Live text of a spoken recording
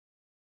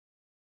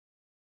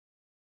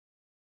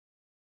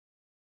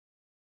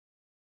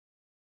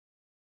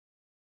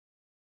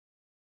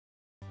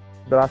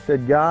But I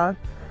said, God,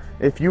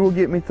 if you will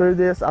get me through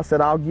this, I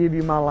said, I'll give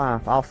you my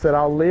life. I said,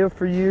 I'll live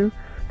for you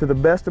to the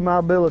best of my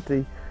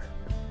ability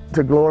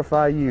to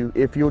glorify you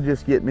if you'll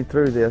just get me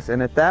through this.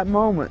 And at that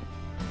moment,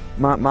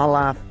 my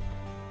life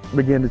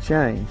began to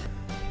change.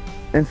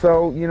 And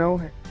so, you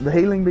know, the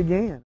healing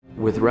began.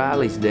 With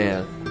Riley's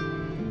death,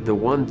 the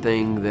one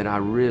thing that I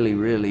really,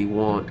 really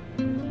want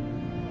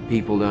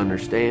people to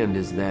understand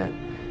is that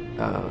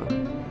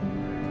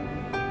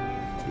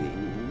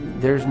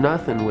there's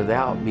nothing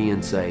without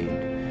being saved.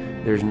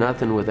 There's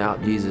nothing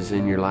without Jesus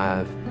in your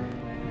life.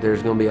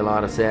 There's going to be a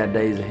lot of sad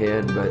days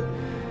ahead, but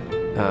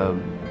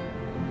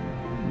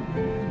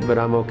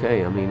I'm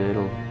okay. I mean,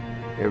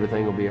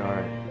 everything will be all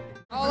right.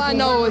 All I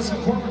know is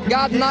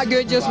God's not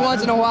good just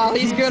once in a while.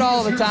 He's good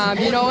all the time.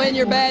 You know, in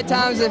your bad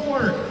times,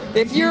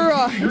 if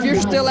you're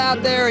still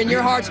out there and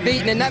your heart's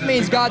beating, and that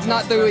means God's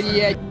not through with you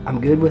yet.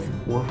 I'm good with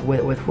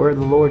where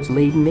the Lord's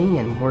leading me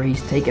and where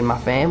He's taking my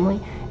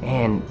family,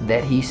 and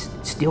that He's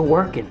still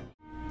working.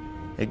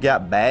 It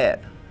got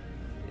bad.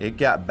 It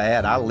got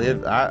bad.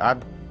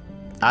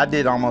 I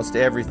did almost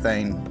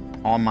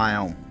everything on my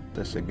own.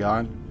 I said,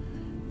 God,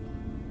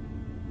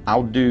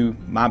 I'll do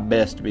my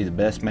best to be the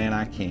best man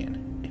I can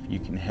if you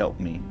can help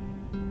me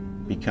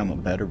become a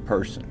better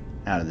person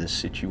out of this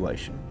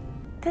situation.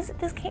 This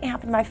can't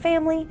happen to my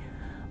family.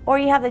 Or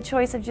you have the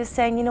choice of just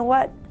saying, you know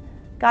what,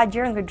 God,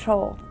 you're in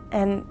control,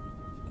 and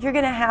you're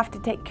going to have to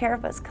take care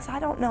of us because I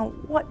don't know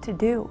what to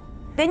do.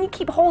 Then you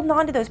keep holding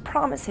on to those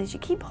promises. You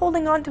keep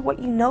holding on to what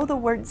you know the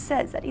Word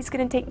says, that He's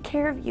going to take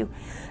care of you,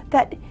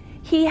 that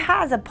He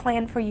has a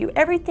plan for you.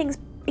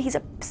 He's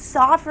a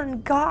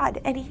sovereign God,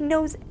 and He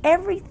knows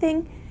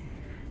everything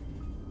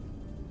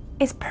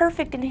is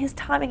perfect in His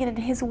timing and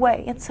in His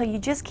way. And so you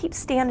just keep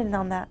standing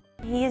on that.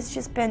 He has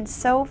just been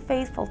so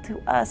faithful to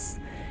us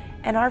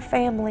and our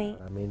family.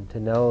 I mean, to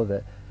know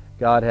that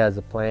God has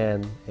a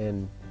plan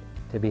and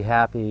to be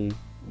happy,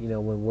 you know,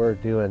 when we're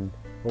doing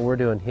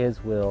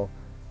His will,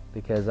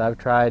 because I've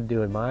tried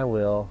doing my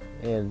will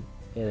and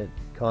it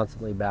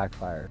constantly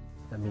backfired.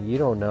 I mean, you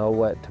don't know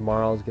what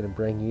tomorrow's going to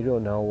bring. You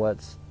don't know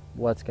what's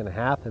going to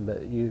happen,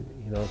 but you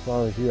know, as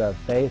long as you have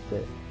faith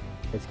that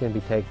it's going to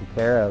be taken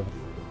care of.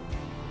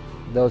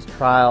 Those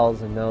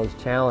trials and those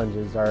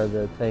challenges are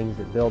the things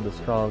that build a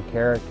strong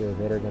character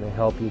that are going to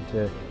help you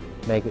to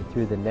make it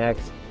through the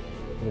next,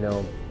 you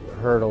know,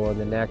 hurdle or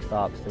the next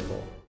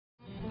obstacle.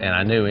 And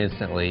I knew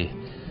instantly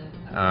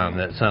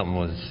that something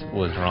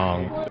was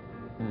wrong. It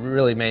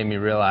really made me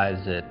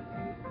realize that,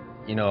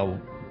 you know,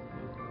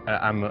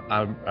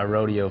 I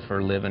rodeo for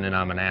a living and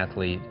I'm an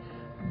athlete,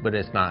 but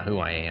it's not who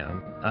I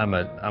am. I'm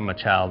a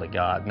child of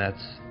God, and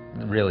that's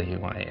really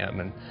who I am.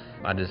 And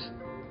I just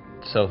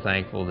so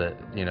thankful that,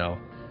 you know,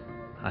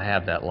 I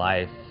have that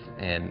life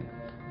and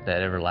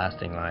that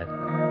everlasting life.